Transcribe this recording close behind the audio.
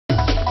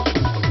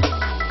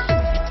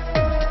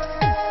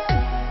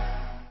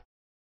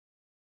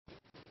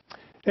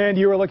And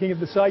you are looking at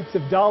the sights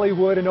of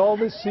Dollywood, and all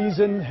this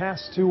season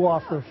has to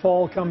offer.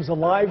 Fall comes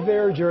alive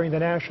there during the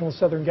National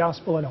Southern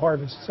Gospel and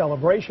Harvest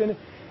Celebration,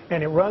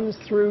 and it runs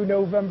through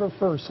November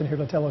 1st. And here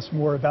to tell us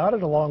more about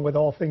it, along with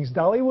all things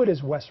Dollywood,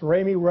 is Wes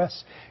Ramey.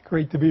 Wes,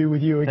 great to be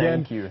with you again.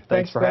 Thank you.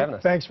 Thanks for having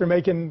us. Thanks for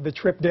making the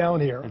trip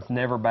down here. It's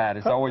never bad.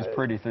 It's always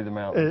pretty through the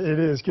mountains. It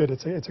is good.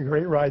 It's a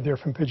great ride there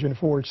from Pigeon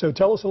Forge. So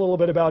tell us a little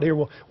bit about here.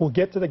 We'll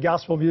get to the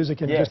gospel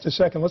music in just a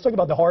second. Let's talk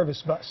about the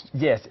Harvest Fest.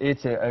 Yes,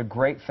 it's a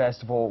great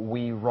festival.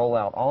 We roll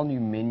out all new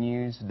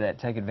menus that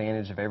take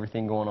advantage of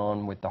everything going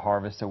on with the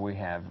harvest. So we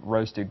have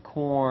roasted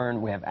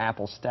corn, we have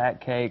apple stack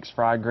cakes,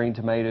 fried green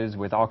tomatoes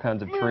with all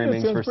kinds of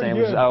trimmings for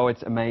sandwiches. Oh,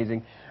 it's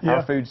amazing. Yeah.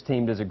 Our foods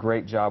team does a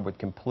great job with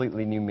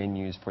completely new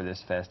menus for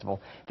this festival.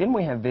 Then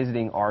we have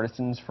visiting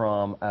artisans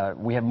from,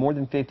 we have more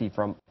than 50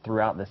 from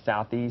throughout the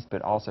Southeast,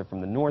 but also from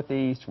the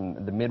Northeast,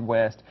 from the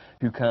Midwest,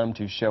 who come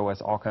to show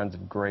us all kinds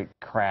of great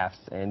crafts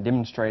and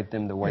demonstrate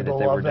them the way that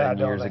they were done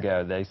years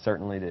ago. They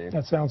certainly do.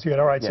 That sounds good.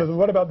 All right, so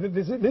what about,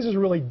 this is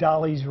really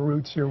Dolly's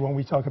roots here when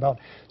we talk about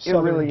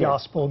Southern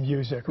gospel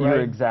music, right?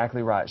 You're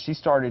exactly right. She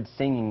started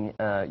singing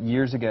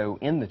years ago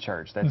in the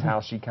church. That's how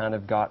she kind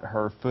of got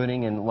her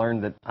footing and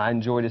learned that I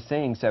enjoy to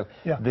sing. So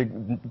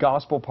the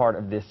gospel part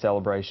of this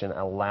celebration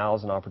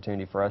allows an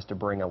opportunity for us to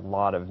bring a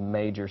lot of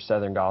major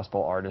Southern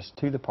gospel artists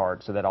to the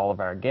park so that all of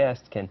our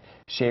guests can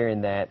share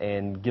in that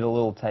and get a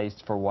little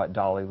taste for what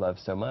Dolly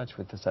loves so much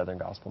with the Southern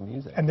gospel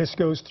music. And this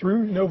goes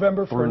through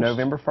November 1st? Through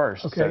November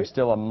 1st, so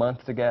still a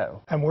month to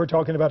go. And we're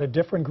talking about a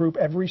different group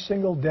every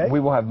single day? We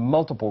will have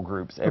multiple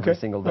groups every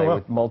single day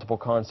with multiple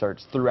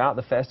concerts. Throughout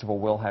the festival,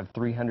 we'll have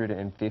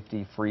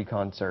 350 free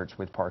concerts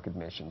with park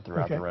admission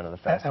throughout the run of the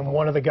festival. And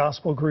one of the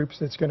gospel groups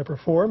that's going to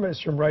perform is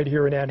from right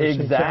here in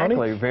Anderson County.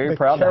 Exactly, very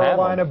proud to have them. The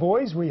Carolina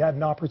Boys. We had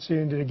an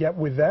opportunity to get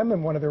with them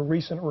in one of their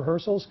recent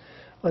rehearsals.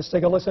 Let's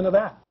take a listen to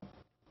that.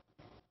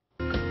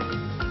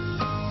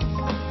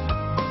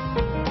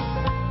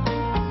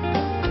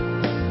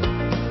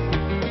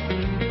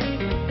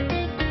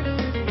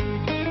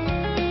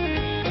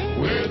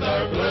 With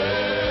our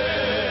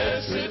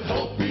blessed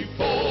hope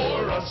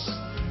before us,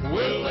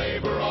 we'll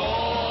labor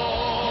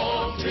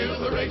on till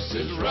the race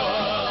is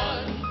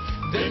run.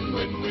 Then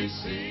when we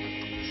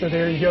see... So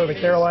there you go, the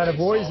Carolina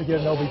Boys.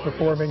 Again, they'll be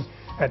performing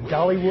at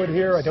Dollywood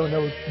here. I don't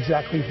know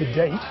exactly the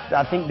date.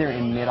 I think they're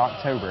in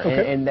mid-October,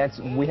 and that's,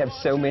 we have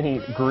so many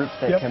groups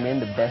that come in.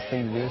 The best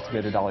thing to do is to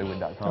go to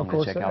Dollywood.com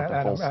and check out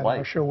the full slate.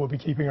 I'm sure we'll be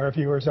keeping our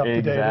viewers up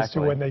to date as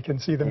to when they can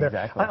see them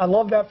there. I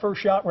love that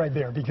first shot right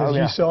there because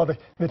you saw the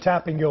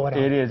tapping going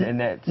on. It is, and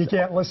that's... You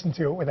can't listen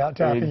to it without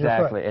tapping your foot.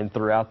 Exactly, and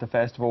throughout the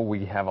festival,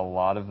 we have a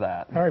lot of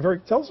that. All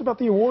right, tell us about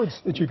the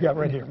awards that you've got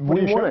right here. What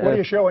are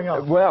you showing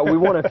off? Well, we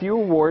won a few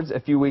awards a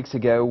few weeks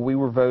ago. We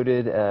were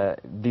voted,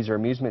 these are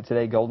Amusement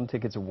Today Golden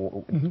Ticket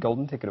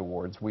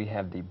Awards. We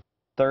have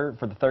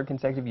for the third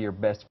consecutive year,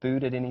 best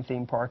food at any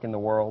theme park in the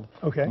world.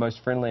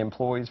 Most friendly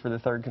employees for the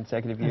third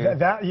consecutive year.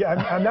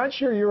 I'm not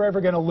sure you're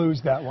ever going to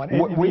lose that one.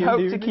 We hope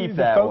to keep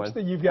that one. The folks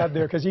that you've got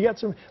there, because you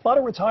got a lot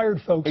of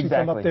retired folks who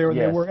come up there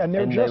and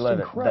they're just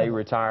incredible. They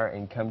retire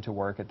and come to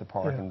work at the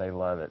park and they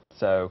love it.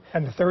 So.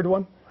 And the third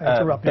one?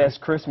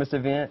 Best Christmas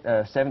event,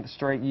 7th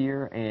straight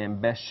year,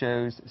 and best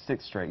shows,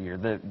 6th straight year.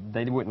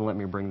 They wouldn't let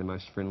me bring the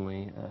most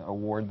friendly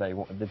award.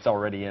 It's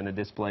already in a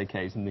display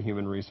case in the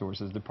Human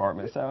Resources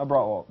Department, so I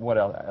brought what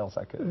else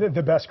I could.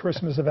 The best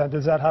Christmas event,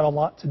 does that have a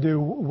lot to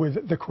do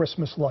with the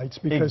Christmas lights?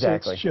 Because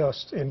it's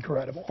just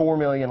incredible. 4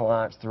 million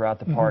lights throughout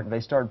the park. They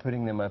started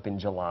putting them up in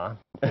July,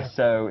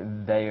 so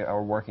they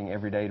are working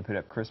every day to put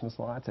up Christmas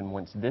lights, and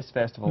once this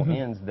festival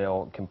ends,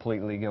 they'll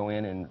completely go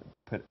in and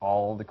put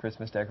all the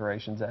Christmas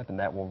decorations up, and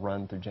that will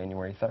run through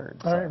January 3rd.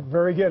 All right,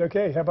 very good.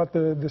 Okay, how about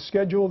the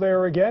schedule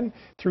there again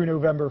through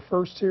November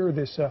 1st here,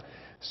 this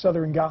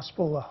Southern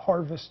Gospel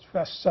Harvest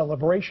Fest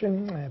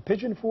celebration.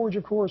 Pigeon Forge,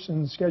 of course,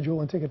 and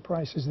schedule and ticket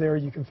prices there.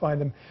 You can find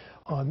them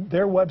on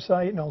their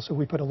website, and also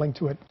we put a link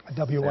to it at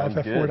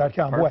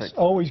WYFF4.com. Wes,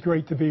 always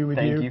great to be with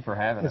you. Thank you for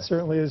having us. It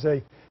certainly is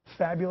a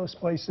fabulous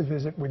place to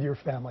visit with your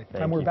family.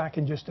 And we're back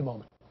in just a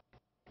moment.